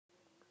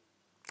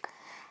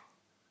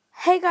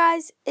Hey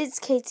guys, it's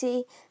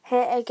Katie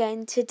here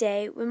again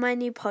today with my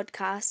new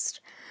podcast.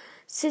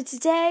 So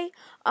today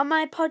on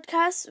my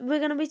podcast, we're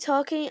going to be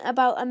talking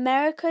about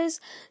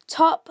America's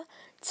top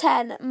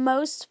 10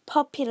 most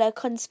popular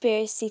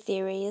conspiracy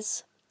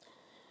theories.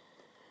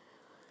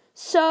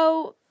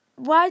 So,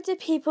 why do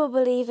people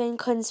believe in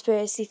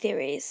conspiracy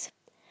theories?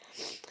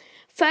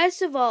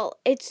 First of all,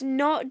 it's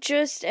not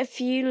just a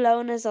few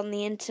loners on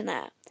the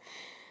internet.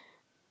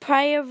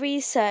 Prior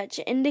research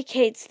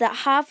indicates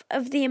that half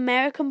of the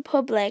American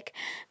public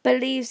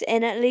believes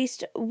in at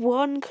least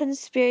one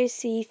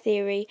conspiracy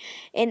theory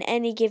in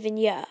any given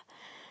year.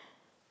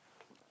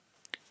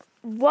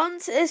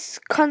 Once a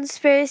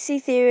conspiracy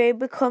theory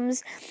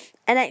becomes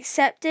an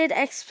accepted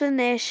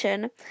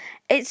explanation,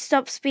 it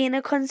stops being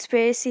a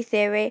conspiracy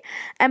theory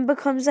and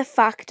becomes a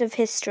fact of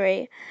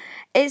history.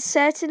 It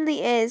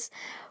certainly is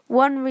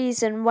one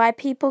reason why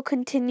people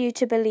continue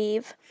to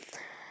believe.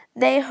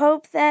 They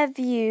hope their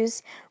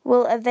views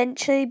will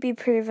eventually be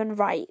proven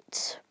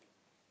right.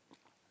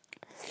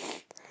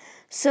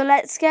 So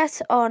let's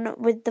get on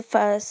with the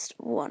first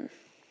one.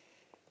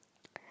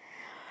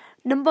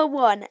 Number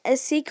 1, a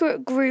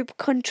secret group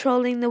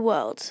controlling the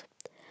world.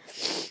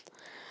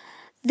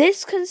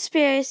 This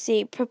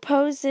conspiracy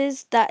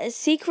proposes that a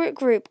secret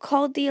group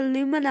called the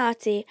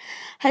Illuminati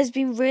has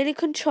been really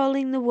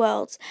controlling the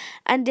world,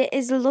 and it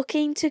is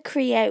looking to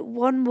create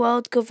one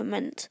world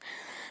government.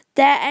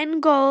 Their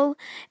end goal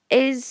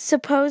is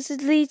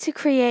supposedly to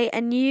create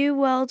a new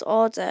world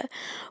order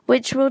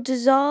which will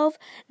dissolve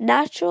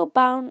national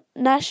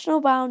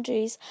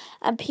boundaries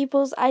and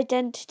people's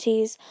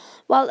identities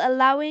while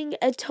allowing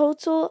a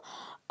total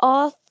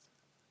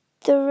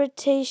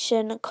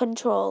authoritarian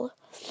control.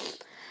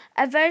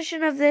 A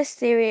version of this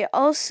theory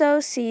also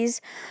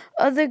sees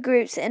other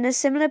groups in a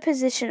similar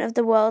position of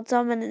the world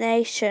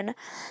domination.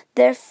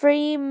 The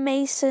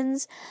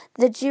Freemasons,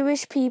 the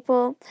Jewish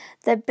people,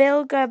 the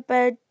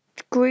Bilderberg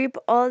Group,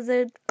 or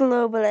the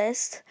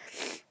globalists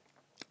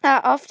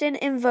are often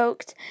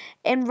invoked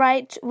in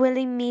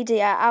right-wing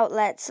media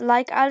outlets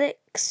like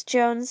Alex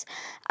Jones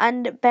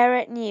and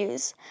Barrett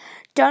News.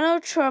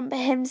 Donald Trump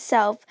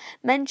himself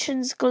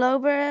mentions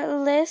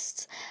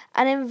globalists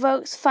and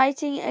invokes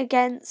fighting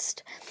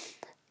against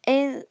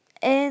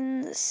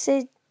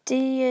insidious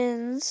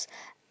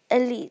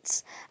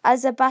elites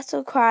as a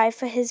battle cry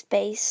for his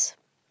base.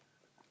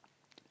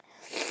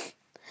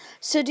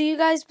 So do you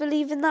guys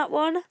believe in that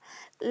one?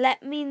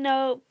 Let me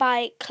know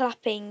by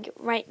clapping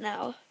right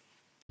now.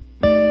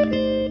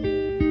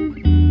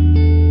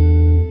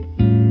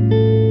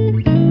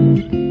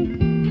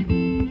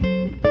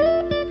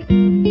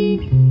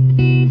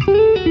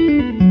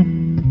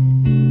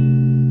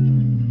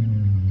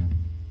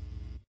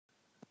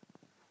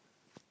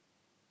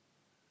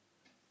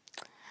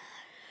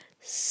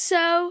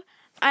 So,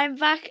 I'm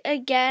back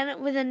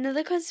again with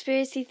another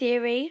conspiracy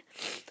theory.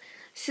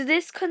 So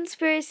this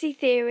conspiracy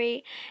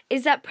theory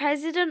is that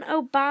President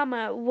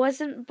Obama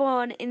wasn't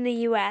born in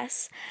the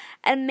US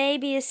and may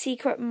be a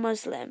secret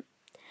Muslim.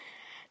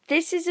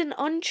 This is an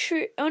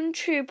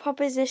untrue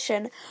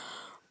proposition,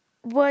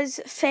 was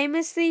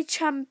famously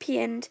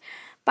championed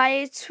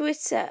by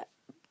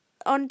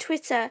on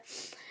Twitter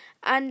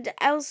and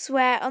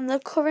elsewhere on the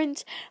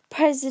current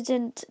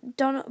president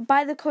Donald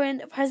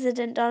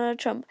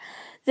Trump.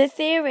 The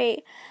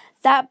theory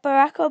that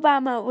Barack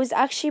Obama was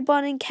actually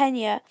born in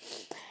Kenya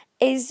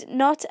is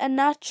not a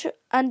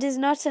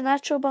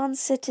natural born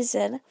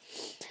citizen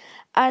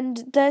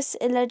and thus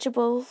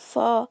eligible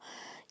for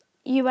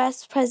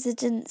US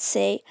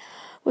presidency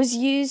was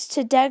used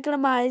to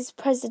delegitimize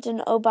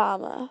President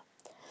Obama.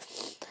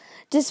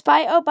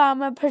 Despite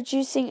Obama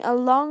producing a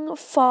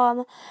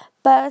long-form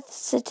birth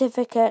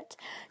certificate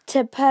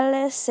to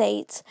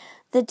palliate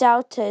the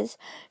doubters,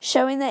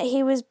 showing that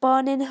he was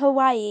born in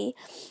Hawaii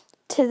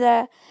to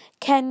the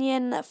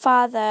Kenyan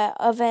father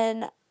of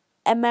an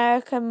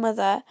American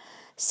mother,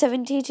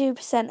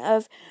 72%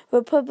 of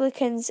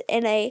Republicans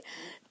in a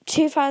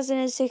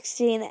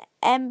 2016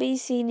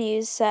 NBC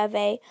News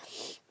survey,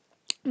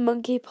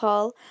 Monkey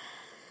Poll,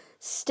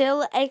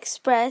 still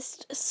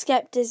expressed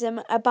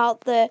skepticism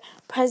about the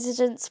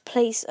president's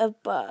place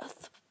of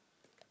birth.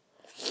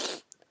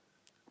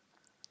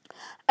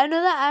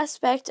 Another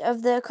aspect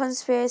of the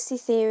conspiracy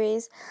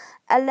theories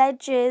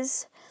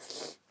alleges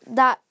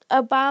that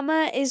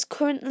Obama is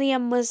currently a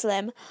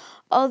Muslim,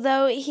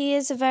 although he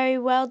is a very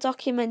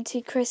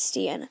well-documented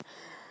Christian.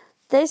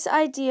 This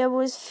idea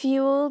was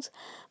fueled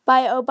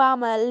by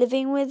Obama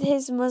living with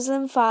his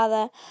Muslim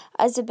father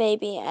as a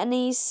baby, and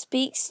he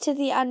speaks to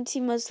the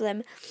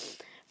anti-Muslim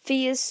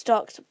fears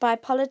stoked by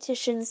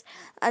politicians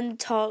and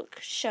talk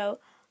show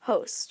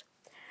hosts.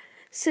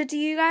 So do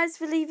you guys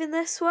believe in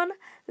this one?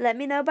 Let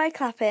me know by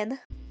clapping.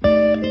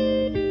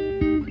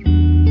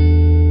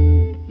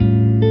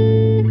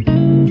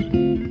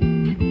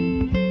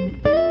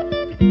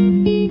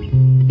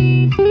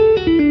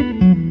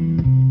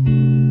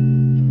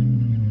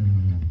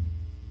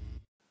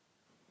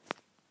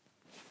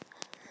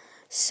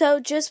 So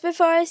just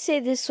before I say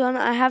this one,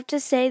 I have to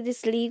say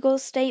this legal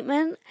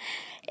statement.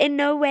 In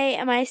no way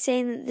am I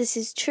saying that this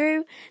is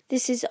true.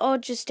 This is all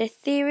just a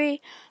theory.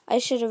 I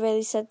should have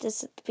really said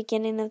this at the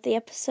beginning of the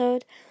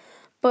episode,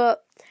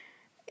 but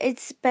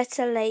it's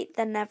better late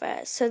than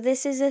never. So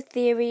this is a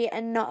theory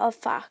and not a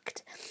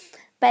fact.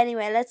 But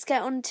anyway, let's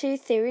get on to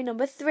theory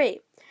number 3.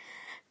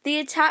 The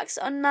attacks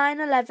on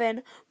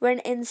 9/11 were an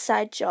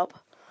inside job.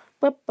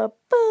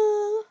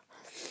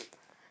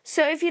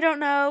 So if you don't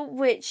know,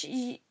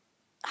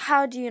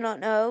 how do you not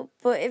know?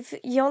 But if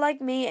you're like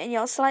me and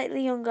you're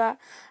slightly younger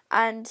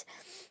and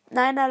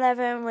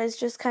 9/11 was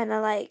just kind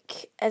of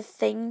like a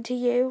thing to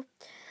you,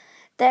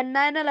 then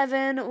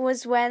 9/11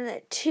 was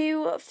when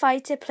two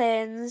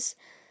hijacked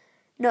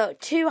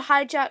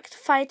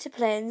fighter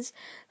planes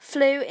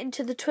flew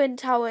into the Twin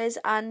Towers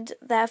and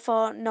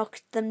therefore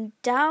knocked them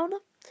down.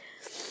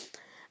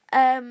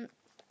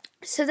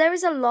 So there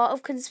is a lot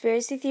of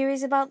conspiracy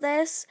theories about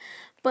this,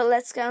 but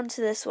let's get on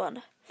to this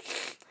one.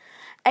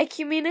 A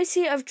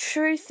community of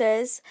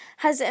truthers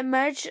has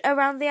emerged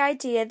around the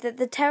idea that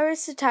the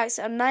terrorist attacks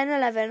on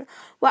 9/11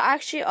 were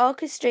actually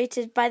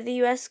orchestrated by the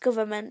US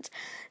government,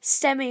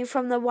 stemming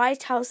from the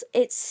White House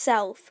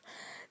itself.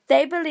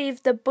 They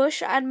believe the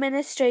Bush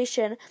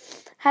administration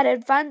had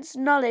advanced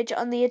knowledge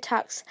on the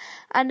attacks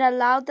and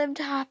allowed them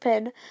to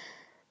happen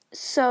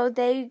so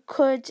they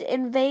could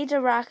invade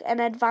Iraq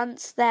and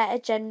advance their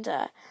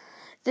agenda.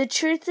 The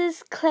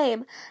truthers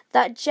claim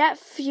that jet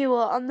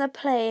fuel on the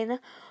plane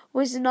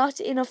was not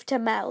enough to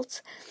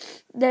melt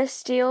the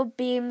steel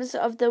beams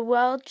of the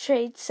World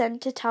Trade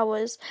Center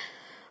towers,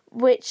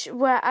 which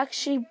were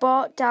actually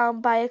brought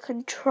down by a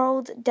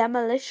controlled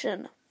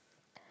demolition.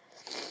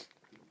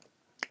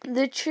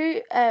 This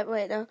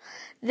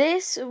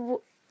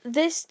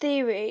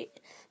theory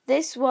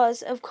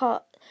was,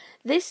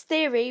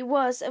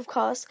 of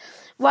course,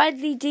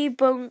 widely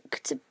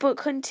debunked but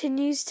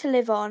continues to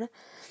live on.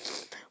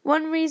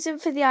 One reason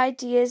for the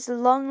idea's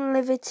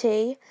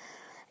longevity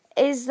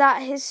is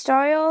that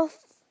historical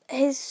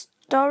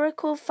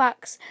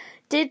facts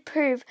did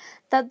prove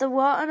that the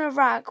war on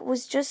Iraq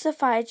was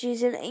justified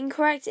using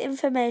incorrect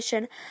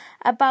information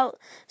about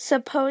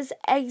supposed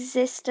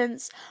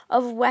existence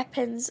of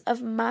weapons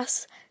of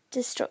mass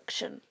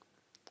destruction.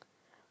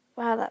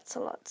 Wow, that's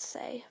a lot to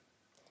say.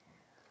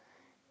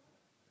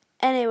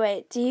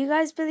 Anyway, do you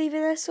guys believe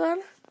in this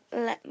one?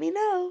 Let me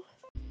know.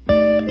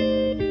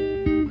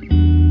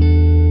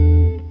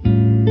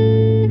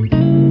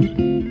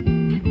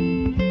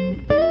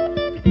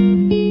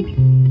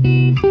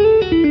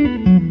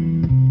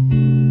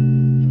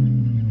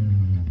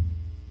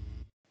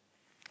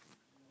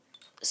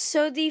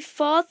 So the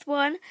fourth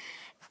one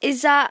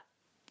is that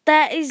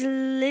there is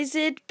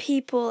lizard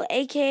people,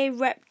 aka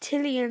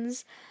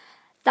reptilians,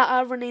 that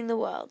are running the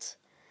world.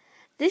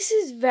 This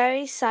is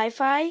very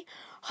sci-fi,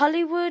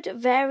 Hollywood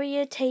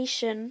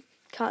variation,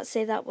 can't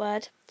say that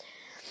word,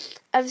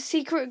 of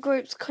secret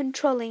groups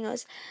controlling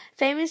us,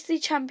 famously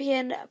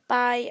championed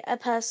by a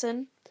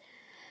person,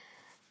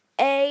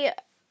 a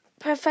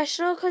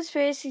professional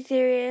conspiracy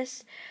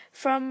theorist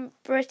from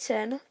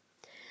Britain,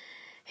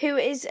 who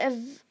is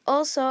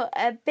also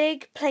a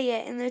big player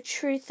in the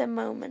truther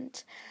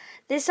movement.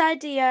 This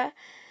idea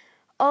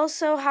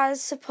also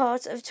has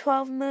support of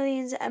 12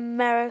 million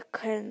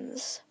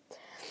Americans.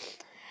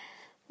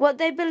 What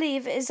they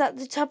believe is that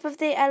the top of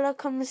the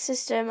telecom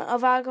system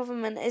of our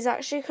government is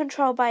actually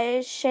controlled by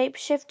a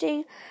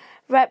shape-shifting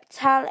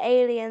reptile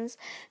aliens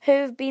who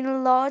have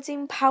been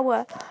lording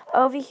power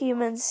over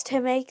humans to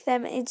make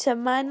them into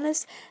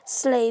mindless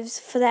slaves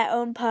for their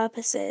own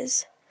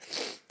purposes.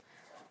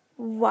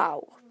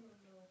 Wow.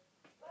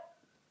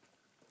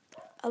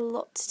 A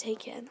lot to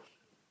take in.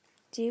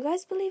 Do you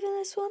guys believe in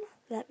this one?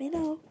 Let me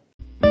know.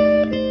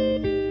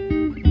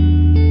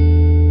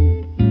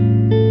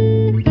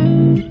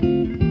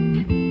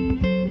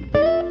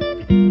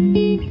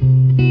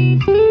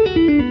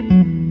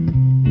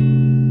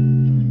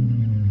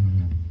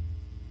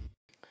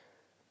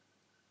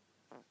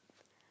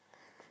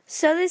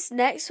 So this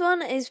next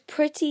one is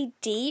pretty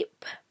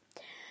deep,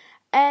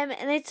 and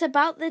it's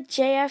about the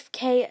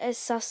JFK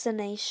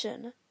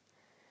assassination.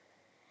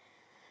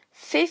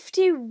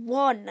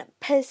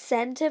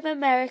 51% of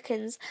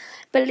Americans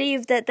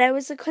believe that there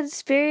was a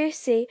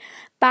conspiracy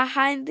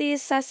behind the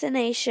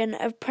assassination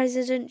of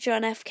President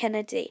John F.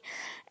 Kennedy.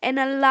 In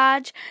a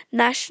large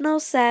national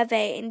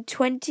survey in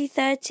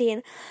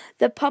 2013,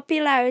 the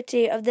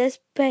popularity of this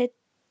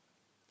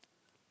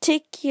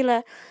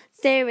particular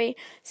theory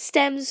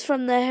stems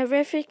from the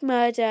horrific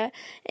murder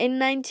in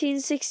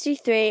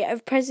 1963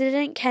 of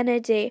President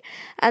Kennedy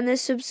and the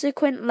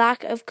subsequent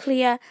lack of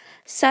clear,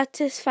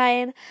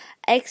 satisfying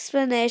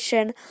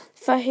explanation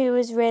for who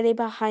was really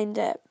behind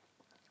it.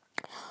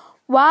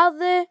 While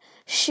the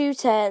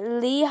shooter,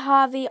 Lee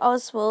Harvey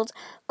Oswald,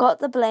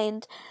 got the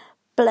blame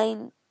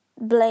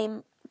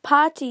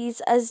parties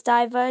as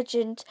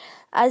divergent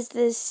as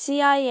the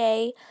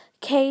CIA,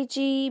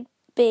 KGB,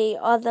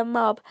 or the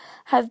mob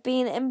have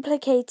been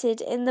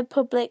implicated in the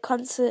public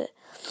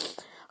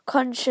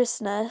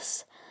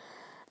consciousness.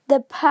 The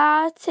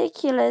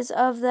particulars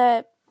of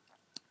the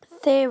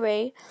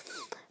theory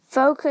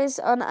focus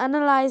on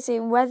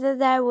analysing whether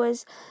there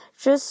was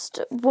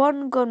just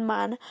one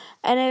gunman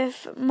and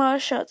if more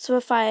shots were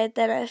fired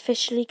than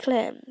officially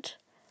claimed.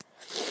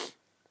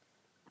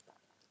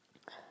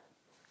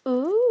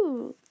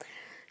 Ooh.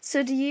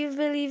 So do you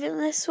believe in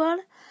this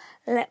one?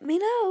 Let me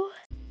know.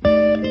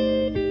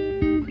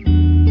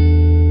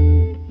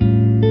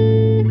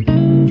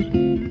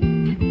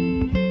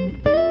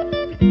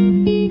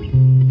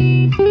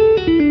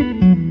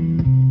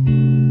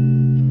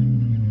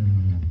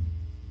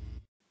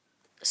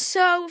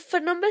 So for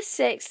number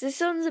 6,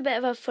 this one's a bit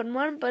of a fun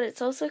one, but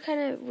it's also kind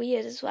of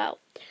weird as well.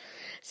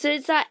 So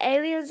it's that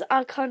aliens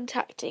are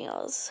contacting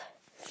us.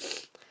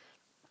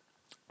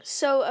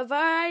 So a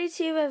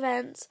variety of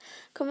events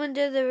come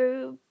under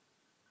the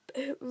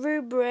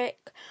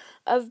rubric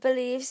of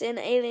beliefs in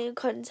alien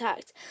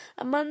contact.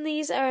 Among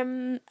these are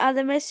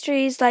the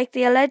mysteries like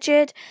the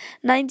alleged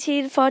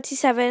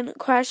 1947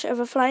 crash of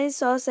a flying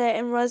saucer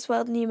in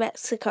Roswell, New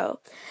Mexico.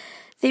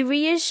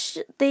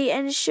 The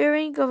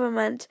ensuing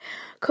government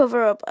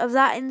cover-up of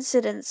that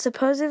incident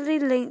supposedly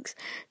links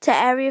to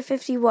Area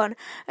 51,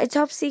 a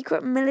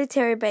top-secret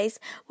military base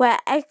where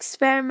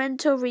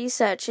experimental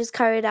research is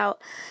carried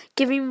out,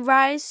 giving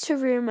rise to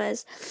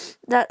rumours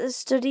that the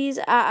studies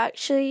are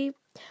actually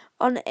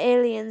on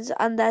aliens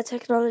and their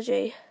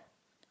technology.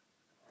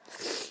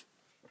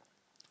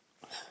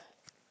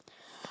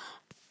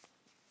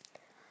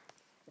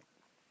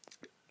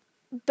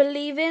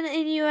 Believing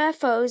in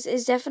UFOs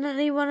is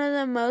definitely one of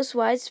the most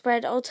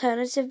widespread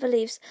alternative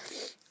beliefs,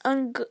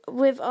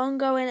 with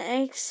ongoing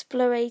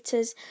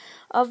explorators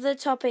of the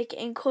topic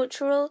in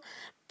cultural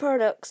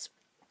products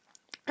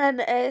and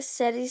a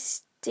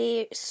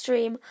steady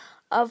stream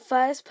of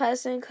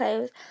first-person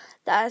claims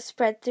that are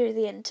spread through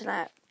the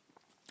internet.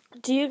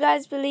 Do you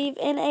guys believe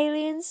in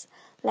aliens?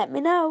 Let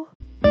me know.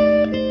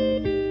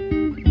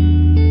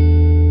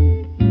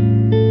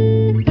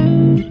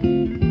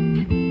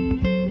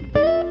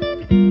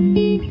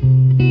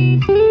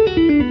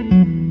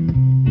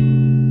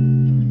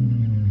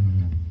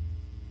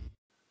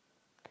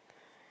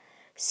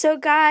 So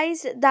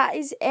guys, that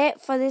is it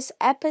for this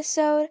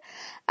episode.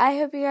 I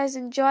hope you guys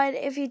enjoyed.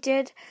 If you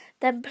did,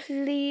 then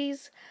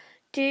please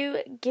do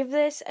give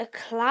this a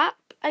clap,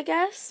 I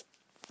guess.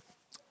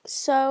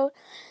 So,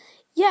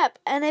 yep,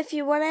 and if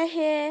you want to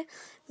hear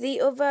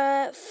the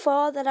other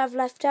 4 that I've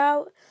left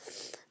out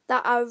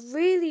that are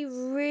really,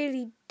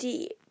 really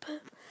deep,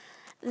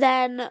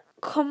 then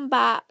come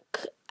back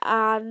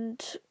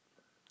and,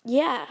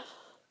 yeah.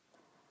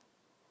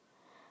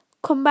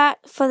 Come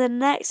back for the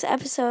next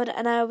episode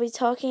and I will be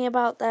talking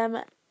about them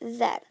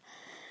then.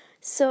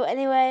 So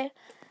anyway,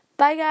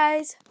 bye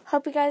guys.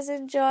 Hope you guys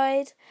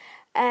enjoyed.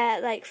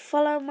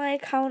 Follow my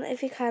account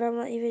if you can. I'm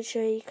not even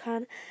sure you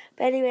can.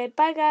 But anyway,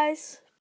 bye guys.